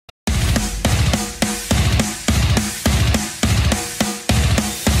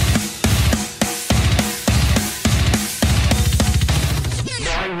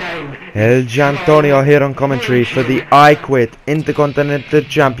El Giantonio here on commentary for the I Quit Intercontinental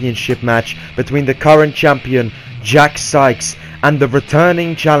Championship match between the current champion Jax Sykes and the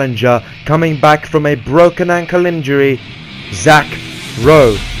returning challenger coming back from a broken ankle injury, Zac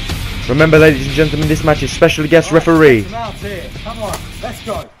Rowe. Remember, ladies and gentlemen, this match is special guest referee. Come on, let's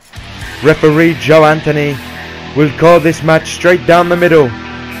go. Referee Joe Anthony will call this match straight down the middle.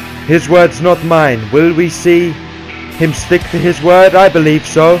 His words, not mine. Will we see him stick to his word? I believe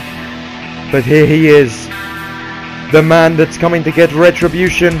so. But here he is, the man that's coming to get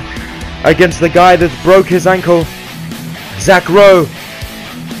retribution against the guy that broke his ankle, Zac Rowe.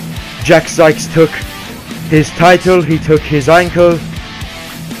 Jax Sykes took his title, he took his ankle.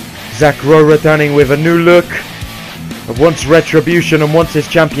 Zac Rowe returning with a new look, wants retribution and wants his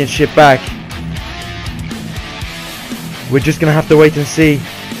championship back. We're just gonna have to wait and see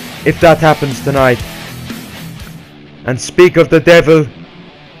if that happens tonight. And speak of the devil,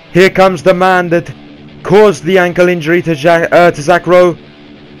 here comes the man that caused the ankle injury to Zac Rowe,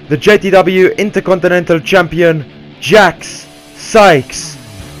 the JTW Intercontinental Champion, Jax Sykes.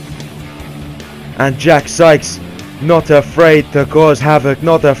 And Jax Sykes, not afraid to cause havoc,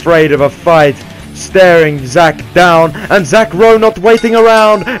 not afraid of a fight, staring Zac down, and Zac Rowe not waiting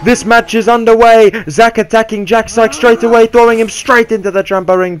around. This match is underway. Zac attacking Jax Sykes straight away, throwing him straight into the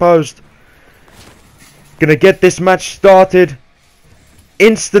trampoline post. Gonna get this match started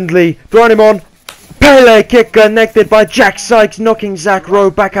instantly, throwing him on. Pele kick connected by Jax Sykes, knocking Zac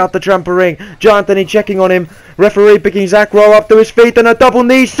Rowe back out the trampoline. Joe Anthony checking on him. Referee picking Zac Rowe up to his feet, and a double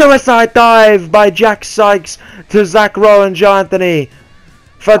knee suicide dive by Jax Sykes to Zac Rowe and Joe Anthony.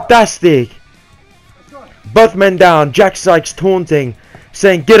 Fantastic. Both men down. Jax Sykes taunting,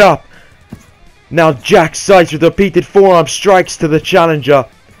 saying get up. Now Jax Sykes with repeated forearm strikes to the challenger.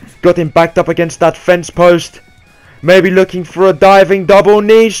 Got him backed up against that fence post. Maybe looking for a diving double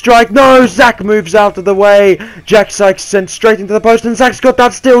knee strike. No, Zac moves out of the way. Jax Sykes sent straight into the post, and Zac's got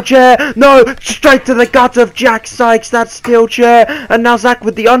that steel chair. No, straight to the gut of Jax Sykes, that steel chair. And now Zac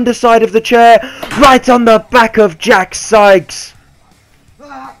with the underside of the chair, right on the back of Jax Sykes.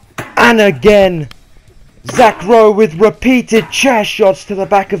 And again, Zac Rowe with repeated chair shots to the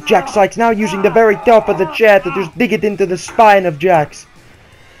back of Jax Sykes, now using the very top of the chair to just dig it into the spine of Jax.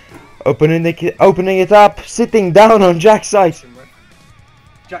 Opening it up, sitting down on Jax Sykes.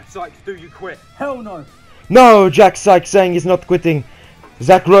 Jax Sykes, do you quit? Hell no. No, Jax Sykes saying he's not quitting.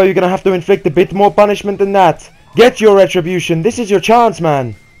 Zac Rowe, you're gonna have to inflict a bit more punishment than that. Get your retribution. This is your chance,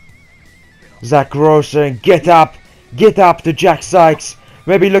 man. Zac Rowe saying, get up to Jax Sykes.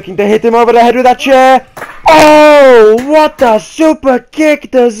 Maybe looking to hit him over the head with that chair. Oh, what a super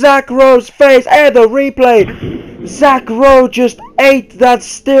kick to Zac Rowe's face. Air the replay. Zac Rowe just ate that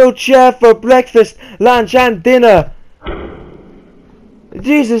steel chair for breakfast, lunch and dinner.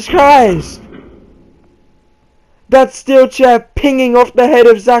 Jesus Christ. That steel chair pinging off the head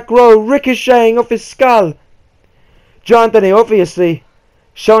of Zac Rowe, ricocheting off his skull. Joe Anthony obviously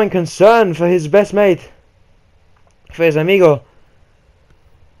showing concern for his best mate, for his amigo.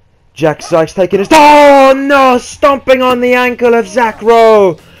 Jax Sykes taking his... Oh no! Stomping on the ankle of Zac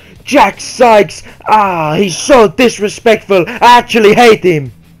Rowe. Jax Sykes. He's so disrespectful. I actually hate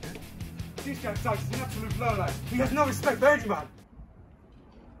him. This Jax Sykes is an absolute lowlife. He has no respect for anyone.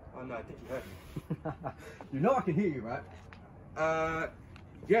 Oh no, I think you heard me. You know I can hear you, right?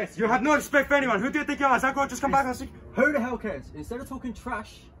 Yes, you have no respect for anyone. Who do you think you are? Zac Rowe, just come back and see. Who the hell cares? Instead of talking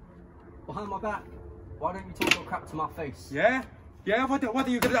trash behind my back, why don't you talk your crap to my face? Yeah? Yeah, what are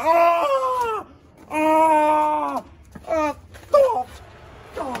you gonna do? Oh! Oh! Oh! Oh!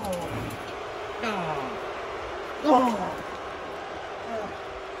 Oh! Oh!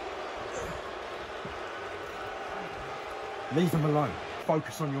 Leave them alone.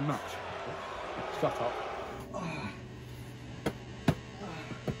 Focus on your match. Shut up.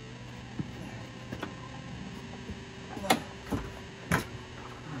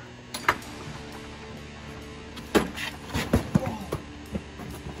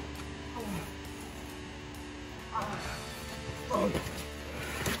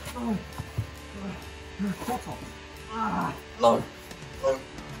 No.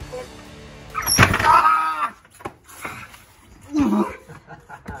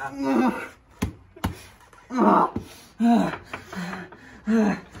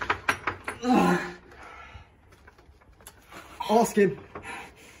 Ask him.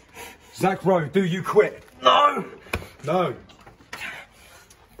 Zac Rowe, do you quit? No. No.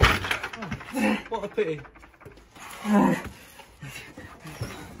 What a pity.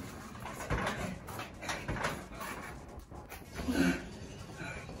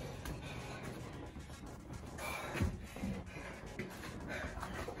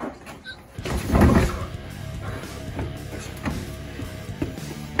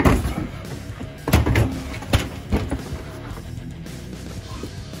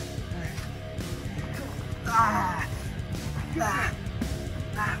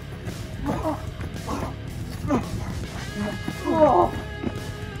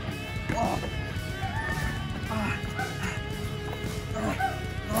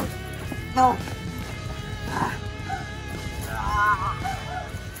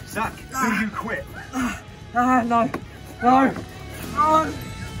 no. No.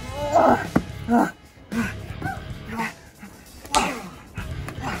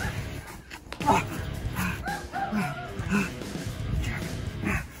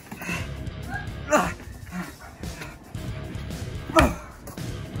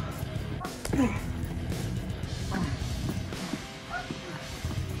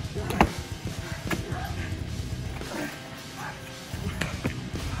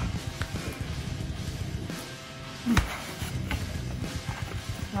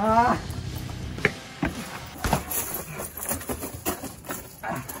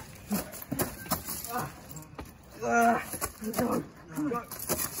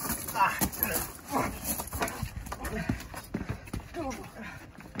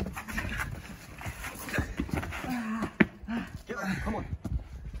 Come on.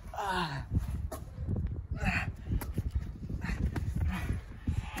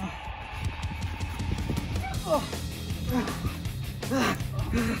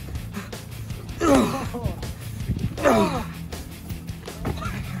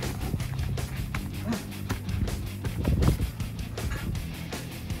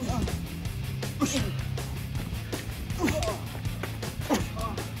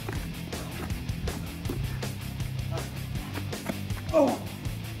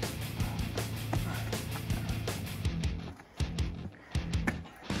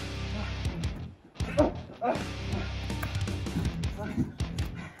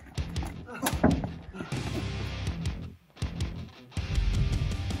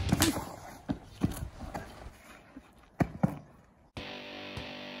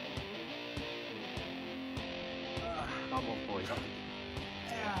 Come on, boys.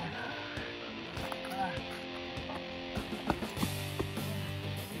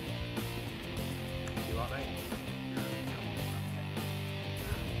 You right, mate?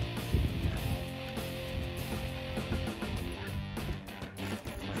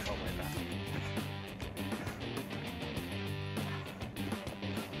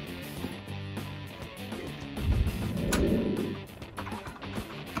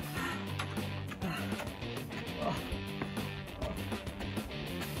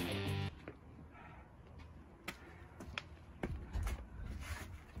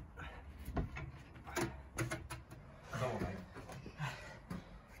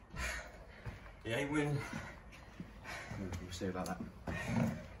 You ain't winning. We'll see about that.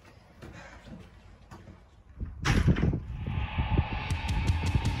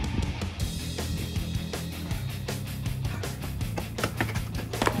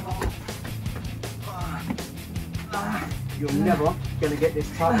 You're never gonna get this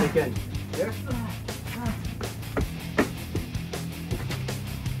tight again. Yeah?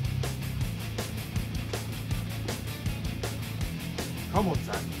 Come on,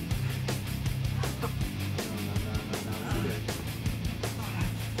 Zac.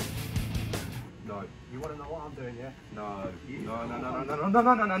 No. You want to know what I'm doing, yeah? No.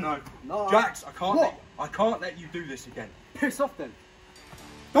 No. Jax, I can't let you do this again. Piss off then.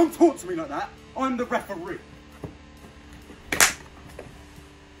 Don't talk to me like that. I'm the referee.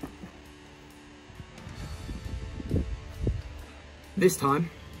 This time,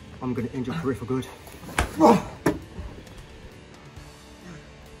 I'm going to end your career for good.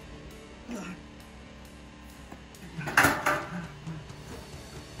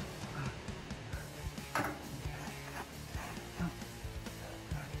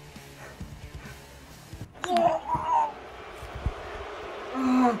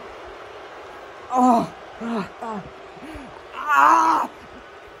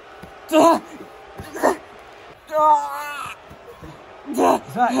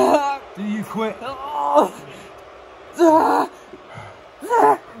 Zac, do you quit? I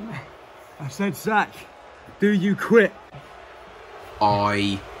said, Zac, do you quit?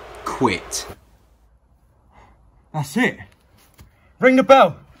 I quit. That's it. Ring the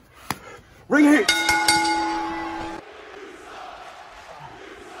bell. Ring it.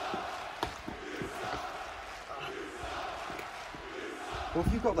 What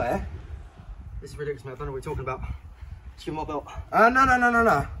have you got there? This is ridiculous, mate. I don't know what you're talking about. Just give me my belt.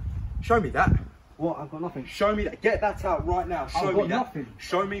 No. Show me that. What? I've got nothing. Show me that. Get that out right now. Show me that. Nothing.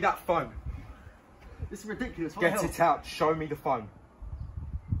 Show me that phone. This is ridiculous. What Get it out. Show me the phone.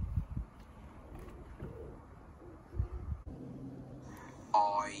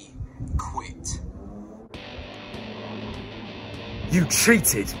 I quit. You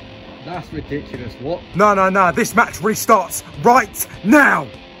cheated. That's ridiculous. What? No. This match restarts right now.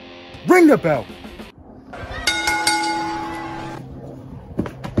 Ring the bell.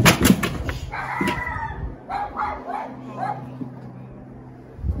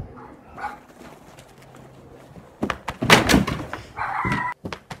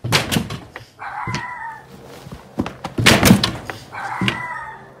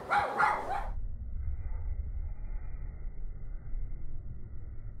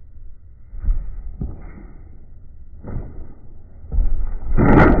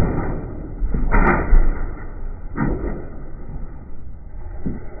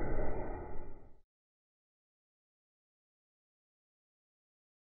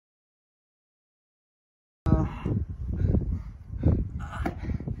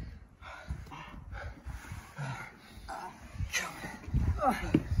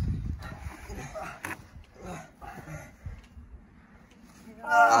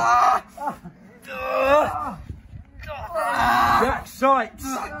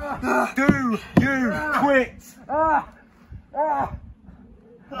 quit? Do you quit?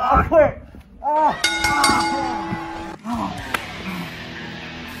 I quit.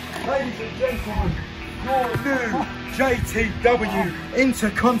 Ladies and gentlemen, your new JTW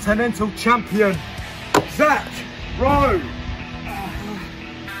Intercontinental Champion, Zac Rowe.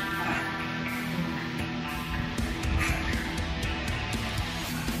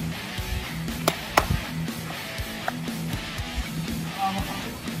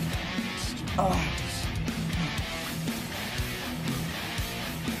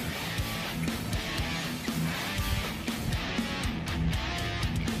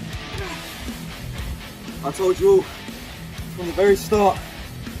 I told you all from the very start,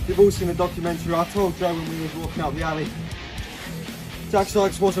 you've all seen the documentary, I told Joe when we was walking out the alley, Jax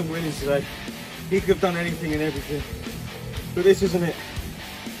Sykes wasn't winning today. He could have done anything and everything. But this isn't it.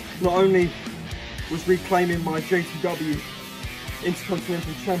 Not only was reclaiming my JTW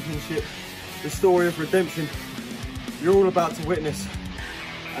Intercontinental Championship the story of redemption, you're all about to witness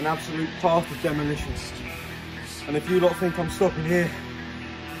an absolute path of demolition. And if you lot think I'm stopping here,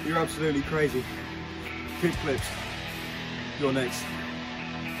 you're absolutely crazy. Kick clips. You're next.